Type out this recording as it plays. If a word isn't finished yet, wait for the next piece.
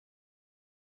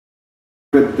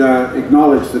Could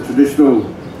acknowledge the traditional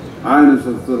owners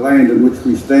of the land in which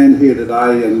we stand here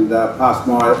today and pass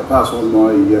on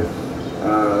my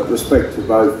respect to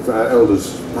both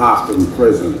elders past and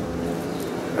present.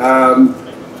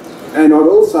 And I'd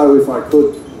also, if I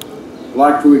could,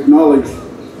 like to acknowledge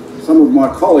some of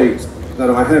my colleagues that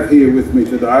I have here with me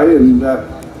today. And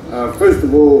first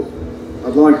of all,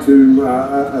 I'd like to,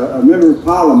 a Member of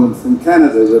Parliament from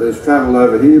Canada that has travelled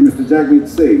over here, Mr. Jagmeet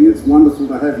Singh. It's wonderful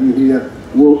to have you here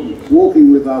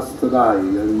walking with us today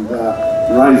and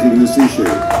raising this issue.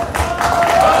 He's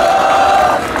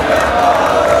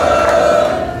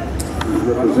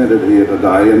represented here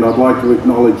today, and I'd like to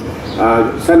acknowledge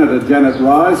Senator Janet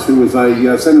Rice, who is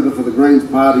a Senator for the Greens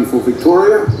Party for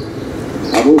Victoria.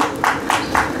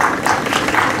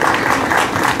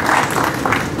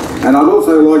 And I'd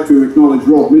also like to acknowledge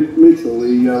Rob Mitchell,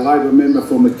 the Labor member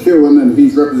for McEwen, and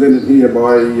he's represented here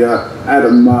by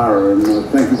Adam Mara, and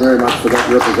thank you very much for that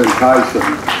representation.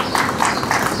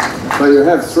 So you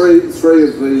have three of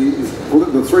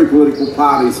the three political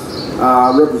parties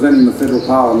representing the Federal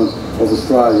Parliament of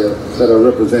Australia that are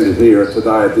represented here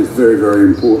today at this very, very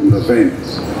important event.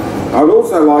 I'd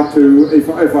also like to,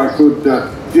 if I could,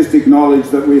 just acknowledge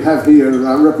that we have here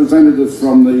representatives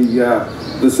from the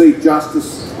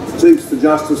Sikhs for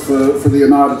Justice for the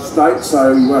United States,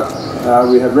 so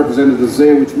we have representatives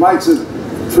there, which makes it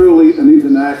truly an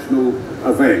international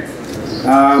event.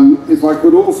 If I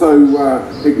could also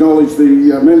acknowledge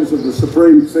the members of the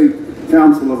Supreme Sikh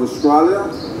Council of Australia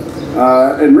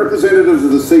and representatives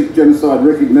of the Sikh Genocide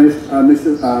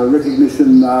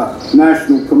Recognition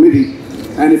National Committee,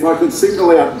 and if I could single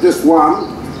out just one,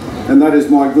 and that is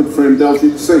my good friend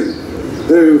Daljit Singh,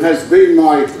 who has been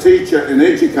my teacher and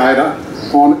educator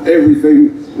on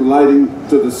everything relating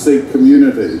to the Sikh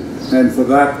community, and for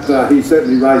that he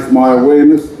certainly raised my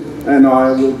awareness, and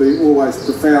I will be always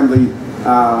profoundly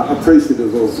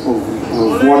appreciative of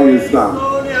what he has done.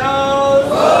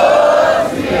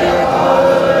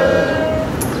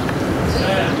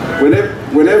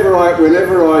 Whenever I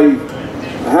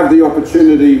have the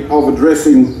opportunity of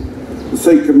addressing the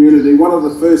Sikh community, one of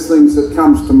the first things that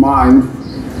comes to mind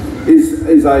is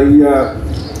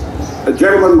a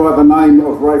gentleman by the name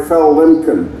of Raphael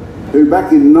Lemkin, who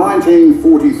back in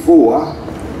 1944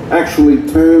 actually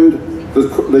termed the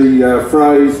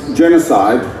phrase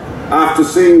genocide after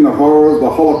seeing the horror of the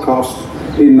Holocaust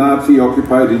in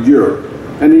Nazi-occupied Europe.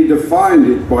 And he defined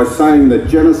it by saying that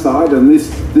genocide, and this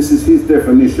is his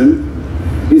definition,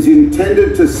 is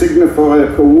intended to signify a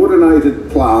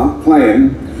coordinated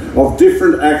plan of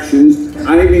different actions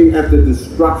aiming at the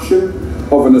destruction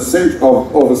of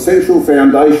essential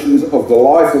foundations of the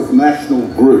life of national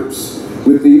groups,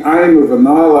 with the aim of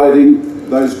annihilating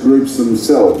those groups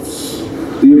themselves.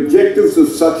 The objectives of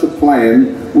such a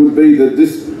plan would be the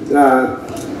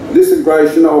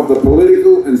disintegration of the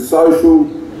political and social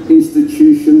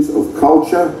institutions of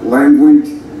culture, language,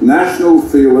 national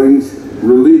feelings,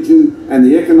 religion, and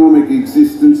the economic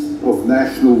existence of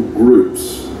national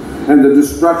groups, and the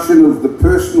destruction of the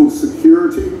personal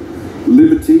security,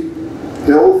 liberty,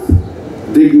 health,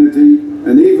 dignity,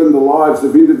 and even the lives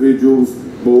of individuals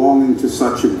belonging to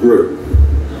such a group.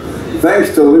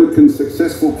 Thanks to Lemkin's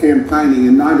successful campaigning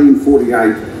in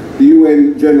 1948, the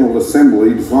UN General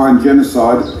Assembly defined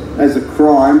genocide as a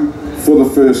crime for the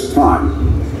first time.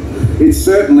 It's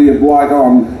certainly a blight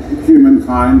on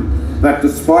humankind that,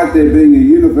 despite there being a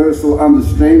universal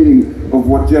understanding of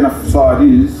what genocide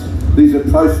is, these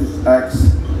atrocious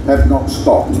acts have not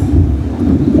stopped.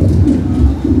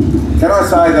 Can I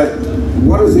say that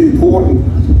what is important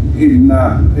in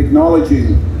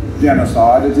acknowledging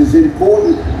genocide, it is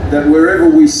important that wherever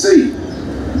we see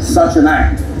such an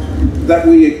act, that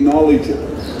we acknowledge it.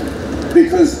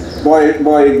 Because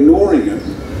by ignoring it,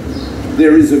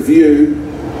 there is a view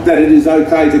that it is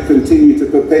okay to continue to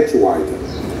perpetuate it.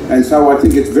 And so I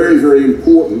think it's very, very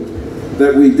important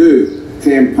that we do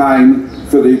campaign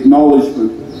for the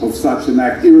acknowledgement of such an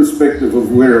act, irrespective of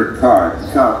where it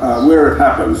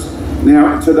happens.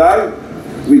 Now, today,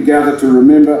 we gather to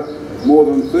remember more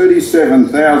than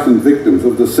 37,000 victims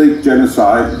of the Sikh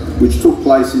genocide, which took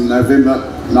place in November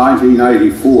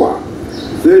 1984.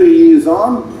 30 years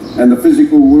on, and the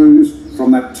physical wounds from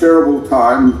that terrible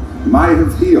time may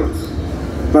have healed,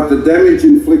 but the damage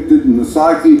inflicted in the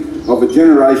psyche of a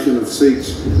generation of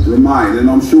Sikhs remain. And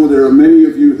I'm sure there are many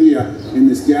of you here in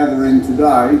this gathering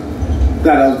today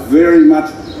that are very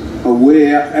much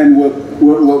aware and were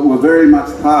very much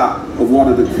part of what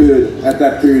had occurred at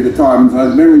that period of time.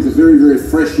 Those memories are very, very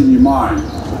fresh in your mind.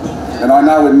 And I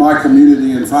know in my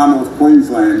community in far north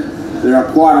Queensland, there are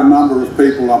quite a number of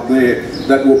people up there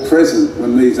that were present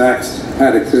when these acts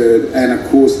had occurred, and of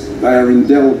course they are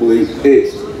indelibly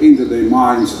etched into their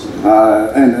minds,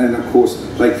 and of course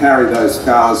they carry those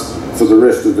scars for the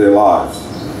rest of their lives.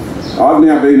 I've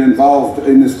now been involved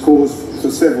in this cause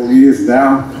for several years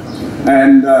now,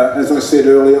 and as I said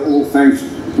earlier, all thanks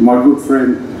to my good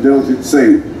friend Diljit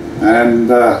Singh. And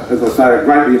as I say, I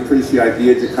greatly appreciate the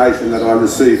education that I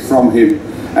received from him,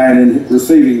 and in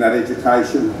receiving that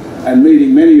education and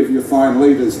meeting many of your fine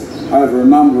leaders over a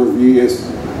number of years,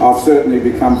 I've certainly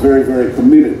become very, very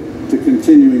committed to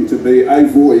continuing to be a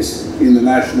voice in the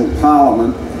National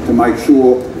Parliament to make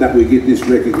sure that we get this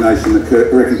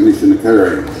recognition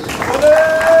occurring.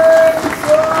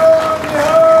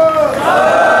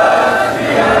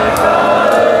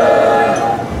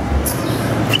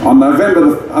 On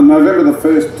November the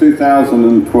 1st,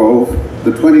 2012,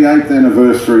 the 28th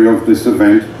anniversary of this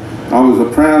event, I was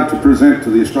proud to present to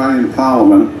the Australian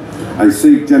Parliament a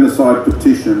Sikh genocide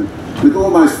petition with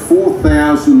almost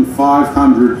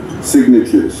 4,500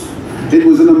 signatures. It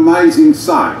was an amazing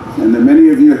sight, and many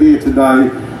of you here today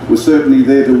were certainly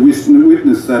there to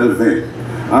witness that event.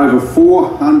 Over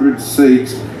 400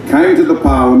 Sikhs came to the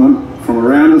Parliament from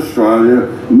around Australia,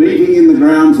 meeting in the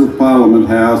grounds of Parliament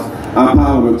House,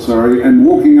 and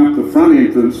walking up the front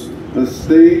entrance, a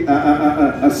sea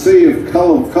of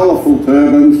colourful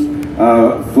turbans,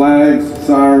 flags,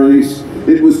 saris.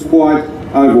 It was quite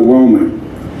overwhelming.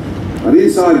 But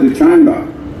inside the chamber,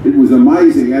 it was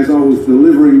amazing as I was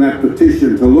delivering that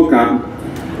petition to look up,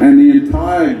 and the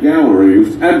entire gallery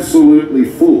was absolutely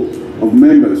full of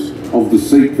members of the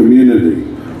Sikh community.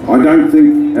 I don't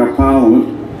think our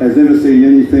Parliament has ever seen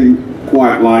anything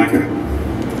quite like it.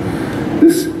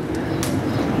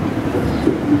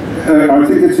 I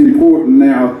think it's important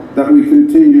now that we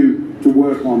continue to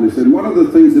work on this, and one of the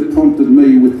things that prompted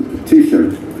me with the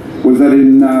petition was that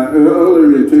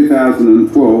earlier in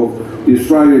 2012, the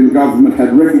Australian government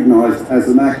had recognised as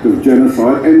an act of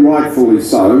genocide, and rightfully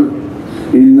so,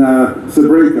 in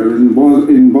Srebrenica in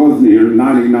Bosnia in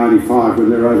 1995, when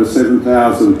there were over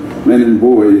 7,000 men and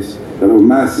boys that were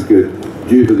massacred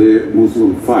due to their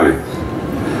Muslim faith.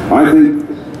 I think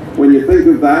when you think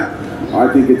of that, I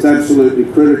think it's absolutely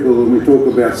critical when we talk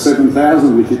about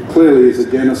 7,000, which clearly is a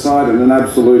genocide and an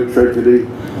absolute tragedy.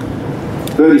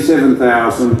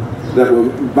 37,000 that were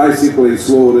basically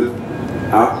slaughtered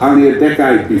only a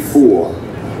decade before.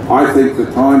 I think the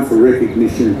time for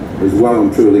recognition has well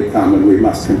and truly come, and we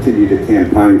must continue to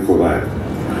campaign for that.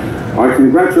 I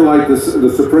congratulate the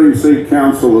Supreme Sikh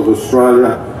Council of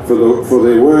Australia for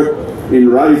their work in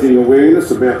raising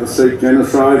awareness about the Sikh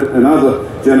genocide and other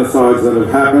genocides that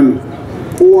have happened,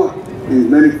 or in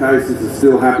many cases are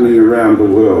still happening around the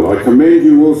world. I commend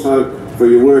you also for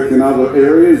your work in other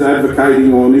areas,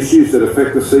 advocating on issues that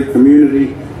affect the Sikh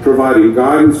community, providing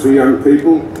guidance for young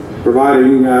people,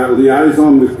 providing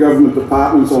liaison with government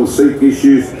departments on Sikh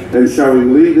issues, and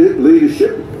showing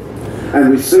leadership.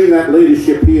 And we've seen that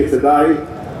leadership here today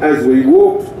as we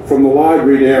walked from the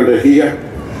library down to here,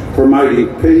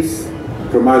 promoting peace,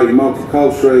 promoting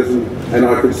multiculturalism. And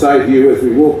I could say to you, as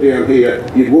we walk down here,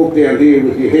 you'd walk down here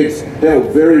with your heads held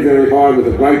very, very high with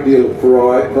a great deal of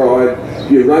pride.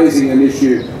 You're raising an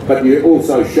issue, but you're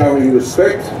also showing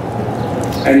respect,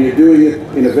 and you're doing it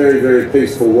in a very, very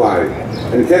peaceful way.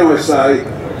 And can I say,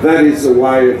 that is the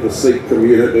way of the Sikh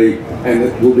community, and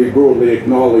it will be broadly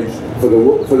acknowledged for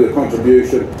the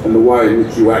contribution and the way in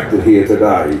which you acted here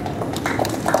today.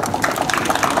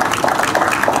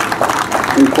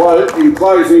 In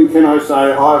closing, can I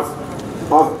say,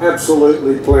 I've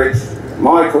absolutely pledged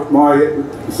my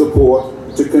support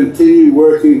to continue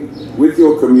working with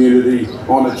your community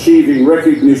on achieving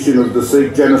recognition of the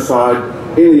Sikh genocide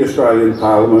in the Australian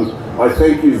Parliament. I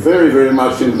thank you very, very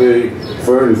much indeed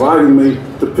for inviting me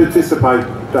to participate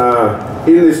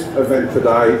in this event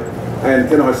today. And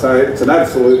can I say, it's an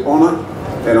absolute honour,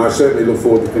 and I certainly look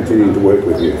forward to continuing to work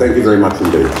with you. Thank you very much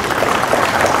indeed.